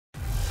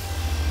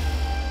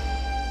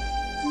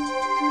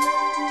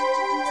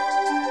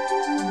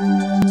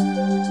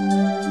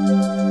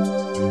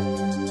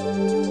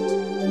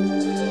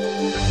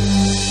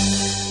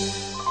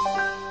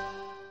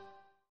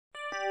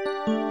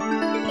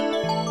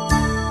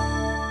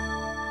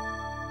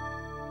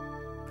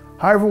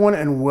Hi everyone,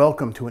 and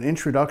welcome to an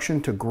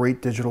introduction to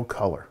great digital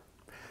color.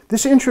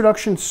 This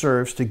introduction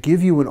serves to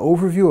give you an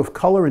overview of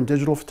color in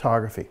digital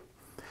photography.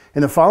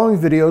 In the following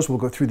videos, we'll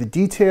go through the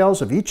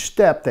details of each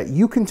step that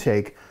you can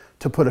take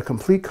to put a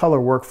complete color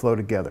workflow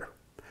together.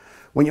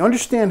 When you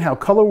understand how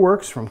color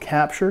works from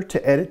capture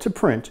to edit to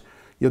print,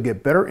 you'll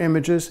get better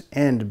images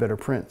and better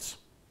prints.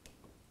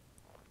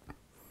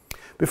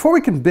 Before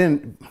we can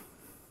begin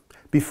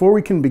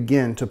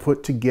to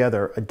put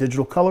together a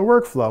digital color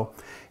workflow,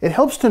 it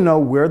helps to know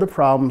where the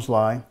problems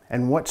lie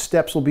and what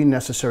steps will be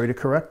necessary to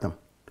correct them.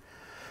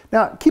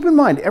 Now, keep in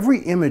mind, every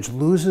image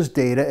loses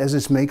data as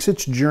it makes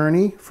its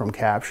journey from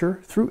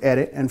capture through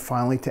edit and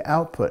finally to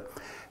output.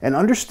 And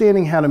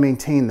understanding how to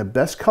maintain the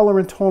best color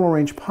and tonal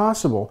range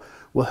possible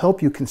will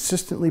help you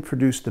consistently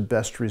produce the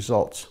best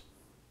results.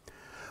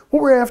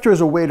 What we're after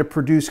is a way to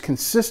produce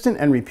consistent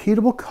and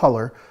repeatable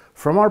color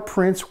from our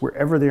prints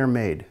wherever they are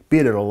made, be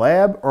it at a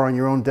lab or on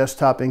your own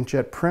desktop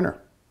inkjet printer.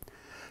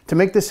 To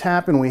make this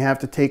happen, we have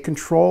to take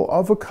control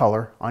of a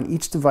color on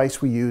each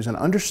device we use and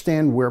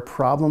understand where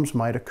problems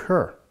might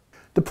occur.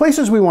 The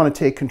places we want to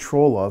take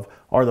control of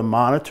are the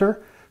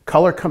monitor,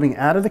 color coming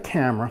out of the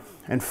camera,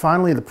 and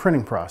finally the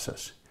printing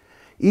process.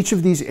 Each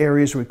of these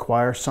areas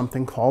requires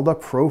something called a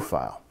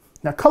profile.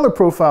 Now, color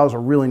profiles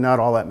are really not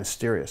all that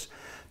mysterious.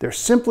 They're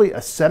simply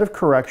a set of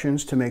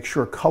corrections to make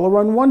sure color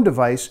on one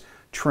device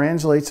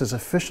translates as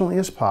efficiently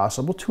as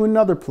possible to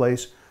another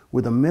place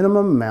with a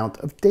minimum amount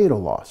of data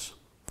loss.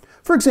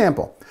 For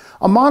example,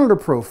 a monitor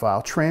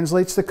profile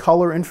translates the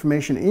color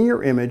information in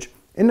your image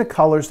into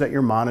colors that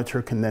your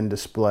monitor can then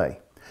display.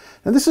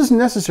 Now, this is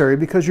necessary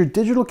because your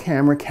digital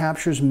camera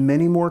captures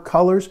many more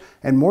colors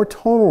and more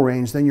tonal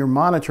range than your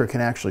monitor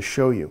can actually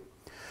show you.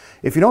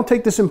 If you don't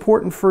take this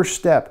important first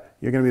step,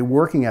 you're going to be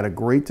working at a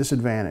great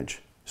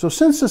disadvantage. So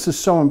since this is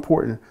so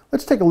important,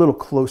 let's take a little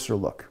closer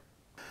look.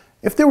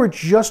 If there were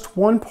just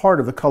one part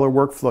of the color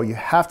workflow you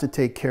have to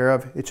take care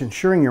of, it's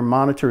ensuring your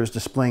monitor is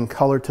displaying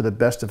color to the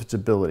best of its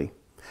ability.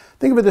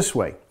 Think of it this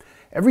way.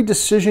 Every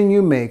decision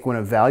you make when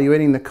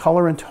evaluating the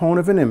color and tone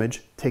of an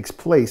image takes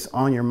place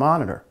on your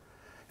monitor.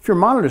 If your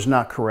monitor is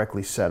not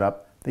correctly set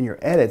up, then your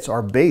edits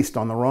are based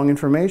on the wrong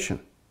information.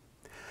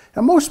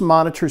 Now, most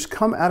monitors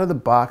come out of the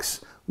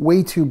box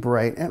way too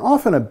bright and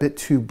often a bit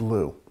too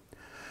blue.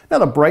 Now,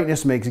 the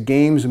brightness makes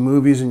games,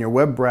 movies, and your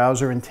web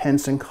browser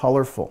intense and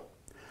colorful.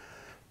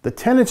 The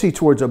tendency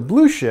towards a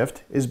blue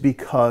shift is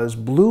because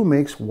blue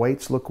makes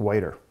whites look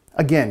whiter.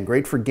 Again,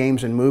 great for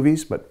games and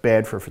movies, but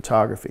bad for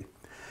photography.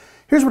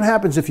 Here's what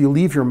happens if you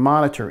leave your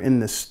monitor in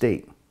this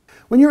state.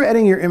 When you're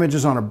editing your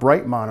images on a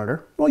bright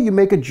monitor, well, you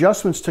make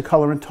adjustments to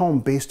color and tone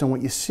based on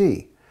what you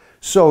see.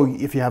 So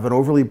if you have an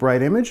overly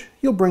bright image,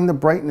 you'll bring the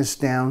brightness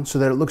down so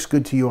that it looks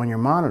good to you on your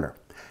monitor.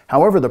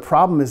 However, the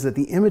problem is that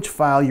the image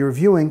file you're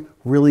viewing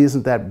really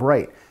isn't that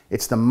bright.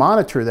 It's the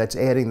monitor that's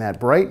adding that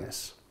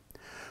brightness.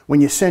 When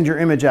you send your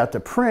image out to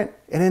print,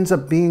 it ends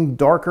up being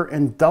darker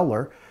and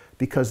duller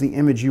because the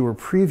image you were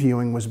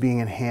previewing was being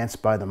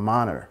enhanced by the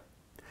monitor.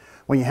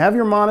 When you have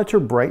your monitor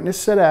brightness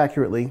set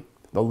accurately,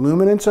 the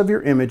luminance of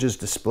your image is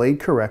displayed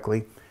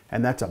correctly,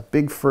 and that's a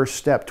big first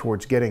step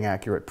towards getting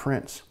accurate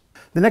prints.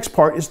 The next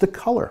part is the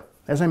color.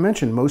 As I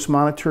mentioned, most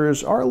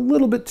monitors are a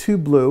little bit too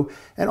blue,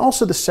 and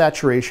also the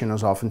saturation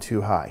is often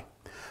too high.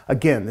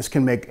 Again, this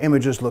can make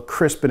images look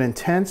crisp and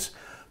intense,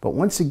 but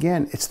once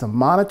again, it's the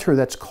monitor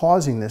that's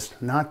causing this,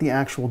 not the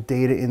actual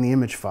data in the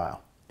image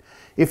file.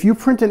 If you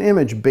print an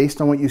image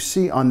based on what you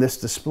see on this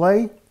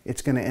display,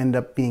 it's going to end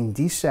up being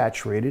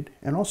desaturated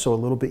and also a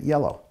little bit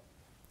yellow.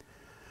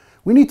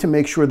 We need to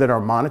make sure that our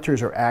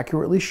monitors are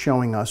accurately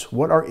showing us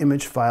what our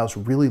image files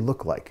really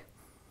look like.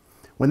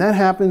 When that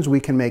happens, we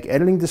can make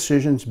editing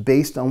decisions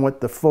based on what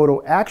the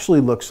photo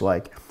actually looks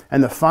like,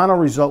 and the final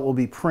result will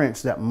be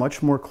prints that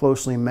much more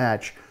closely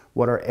match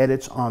what our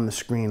edits on the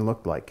screen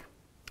look like.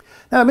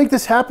 Now, to make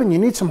this happen, you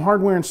need some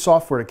hardware and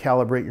software to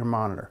calibrate your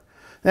monitor.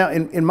 Now,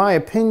 in my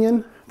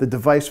opinion, the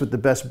device with the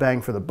best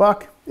bang for the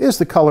buck is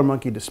the Color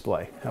Monkey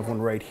display. I have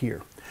one right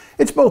here.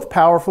 It's both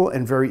powerful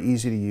and very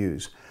easy to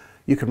use.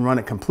 You can run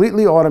it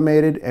completely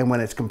automated, and when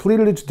it's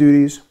completed its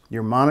duties,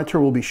 your monitor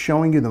will be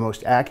showing you the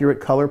most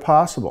accurate color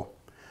possible.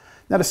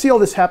 Now, to see all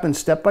this happen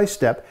step by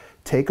step,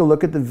 take a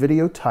look at the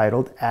video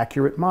titled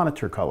Accurate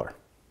Monitor Color.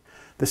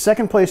 The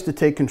second place to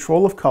take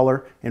control of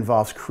color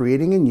involves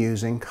creating and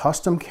using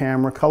custom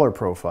camera color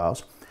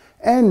profiles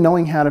and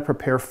knowing how to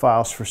prepare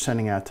files for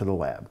sending out to the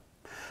lab.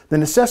 The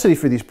necessity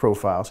for these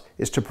profiles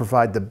is to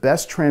provide the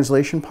best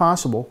translation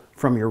possible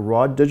from your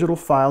raw digital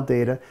file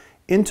data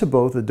into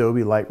both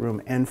Adobe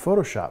Lightroom and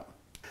Photoshop.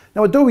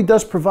 Now, Adobe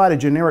does provide a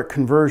generic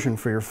conversion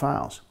for your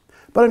files,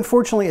 but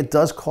unfortunately it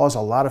does cause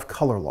a lot of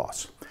color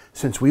loss.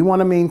 Since we want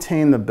to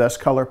maintain the best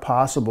color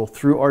possible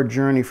through our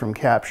journey from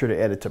capture to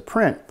edit to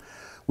print,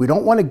 we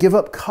don't want to give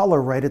up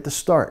color right at the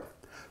start.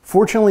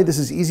 Fortunately, this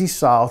is easy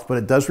solved, but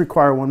it does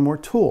require one more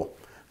tool.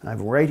 And I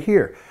have it right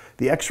here.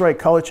 The X-Rite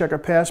Color Checker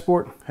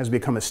Passport has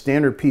become a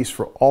standard piece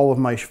for all of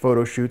my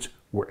photo shoots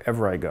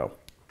wherever I go.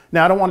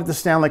 Now, I don't want it to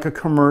sound like a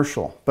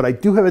commercial, but I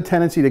do have a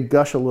tendency to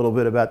gush a little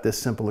bit about this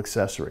simple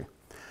accessory.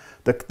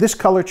 This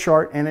color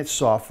chart and its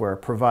software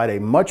provide a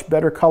much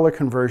better color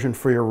conversion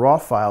for your raw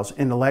files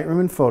into Lightroom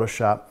and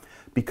Photoshop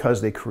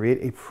because they create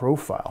a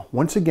profile.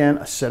 Once again,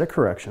 a set of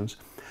corrections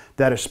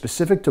that are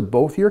specific to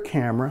both your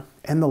camera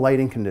and the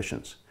lighting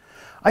conditions.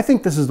 I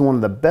think this is one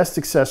of the best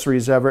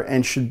accessories ever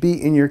and should be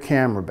in your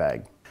camera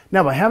bag.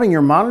 Now, by having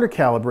your monitor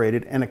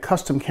calibrated and a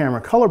custom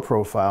camera color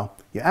profile,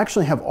 you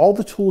actually have all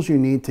the tools you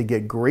need to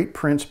get great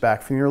prints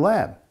back from your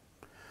lab.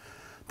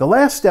 The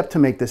last step to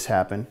make this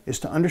happen is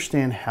to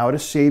understand how to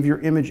save your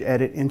image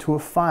edit into a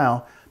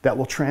file that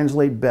will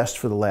translate best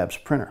for the lab's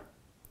printer.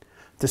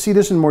 To see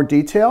this in more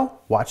detail,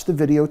 watch the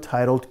video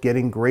titled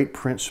Getting Great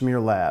Prints from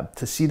Your Lab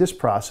to see this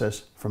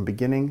process from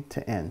beginning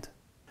to end.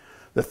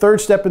 The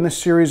third step in this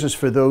series is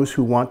for those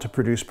who want to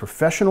produce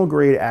professional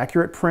grade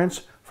accurate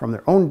prints from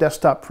their own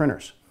desktop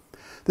printers.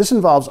 This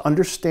involves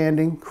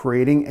understanding,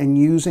 creating, and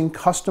using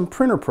custom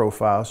printer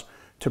profiles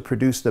to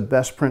produce the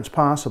best prints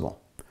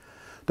possible.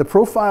 The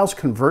profiles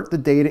convert the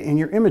data in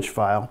your image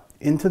file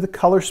into the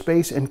color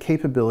space and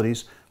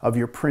capabilities of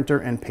your printer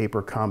and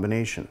paper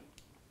combination.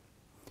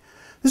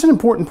 This is an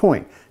important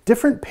point.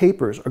 Different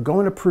papers are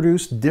going to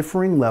produce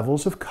differing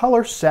levels of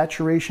color,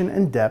 saturation,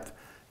 and depth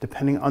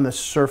depending on the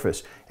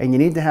surface, and you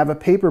need to have a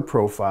paper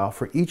profile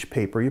for each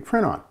paper you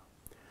print on.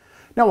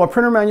 Now, while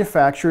printer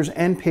manufacturers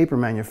and paper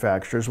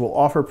manufacturers will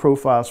offer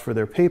profiles for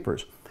their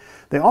papers,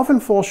 they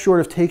often fall short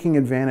of taking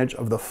advantage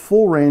of the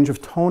full range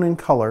of tone and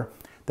color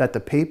that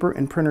the paper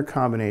and printer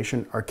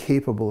combination are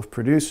capable of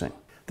producing.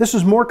 This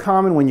is more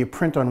common when you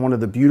print on one of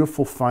the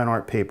beautiful fine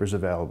art papers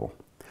available.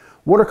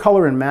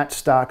 Watercolor and matte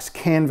stocks,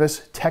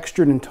 canvas,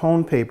 textured and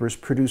toned papers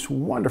produce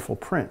wonderful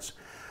prints,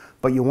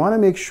 but you want to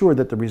make sure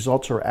that the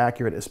results are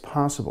accurate as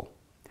possible.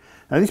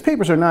 Now, these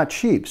papers are not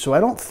cheap, so I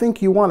don't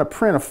think you want to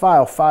print a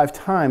file 5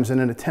 times in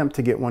an attempt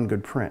to get one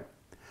good print.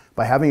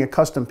 By having a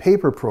custom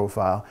paper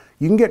profile,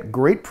 you can get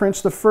great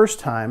prints the first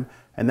time,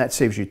 and that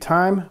saves you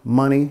time,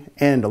 money,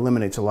 and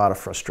eliminates a lot of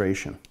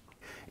frustration.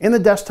 In the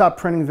desktop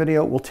printing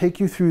video, we'll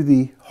take you through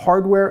the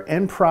hardware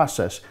and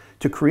process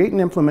to create and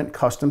implement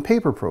custom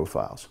paper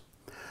profiles.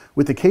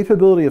 With the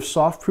capability of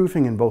soft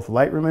proofing in both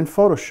Lightroom and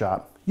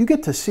Photoshop, you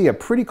get to see a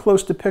pretty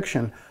close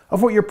depiction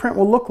of what your print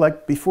will look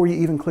like before you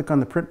even click on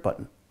the print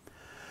button.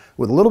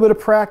 With a little bit of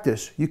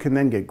practice, you can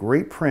then get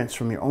great prints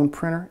from your own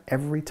printer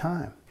every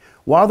time.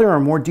 While there are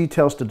more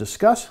details to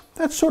discuss,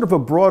 that's sort of a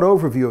broad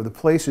overview of the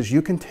places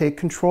you can take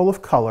control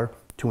of color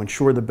to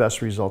ensure the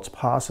best results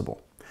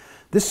possible.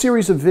 This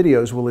series of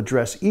videos will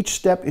address each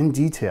step in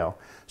detail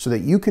so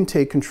that you can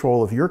take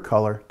control of your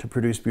color to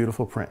produce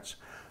beautiful prints.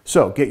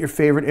 So get your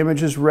favorite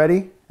images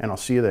ready, and I'll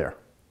see you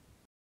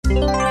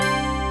there.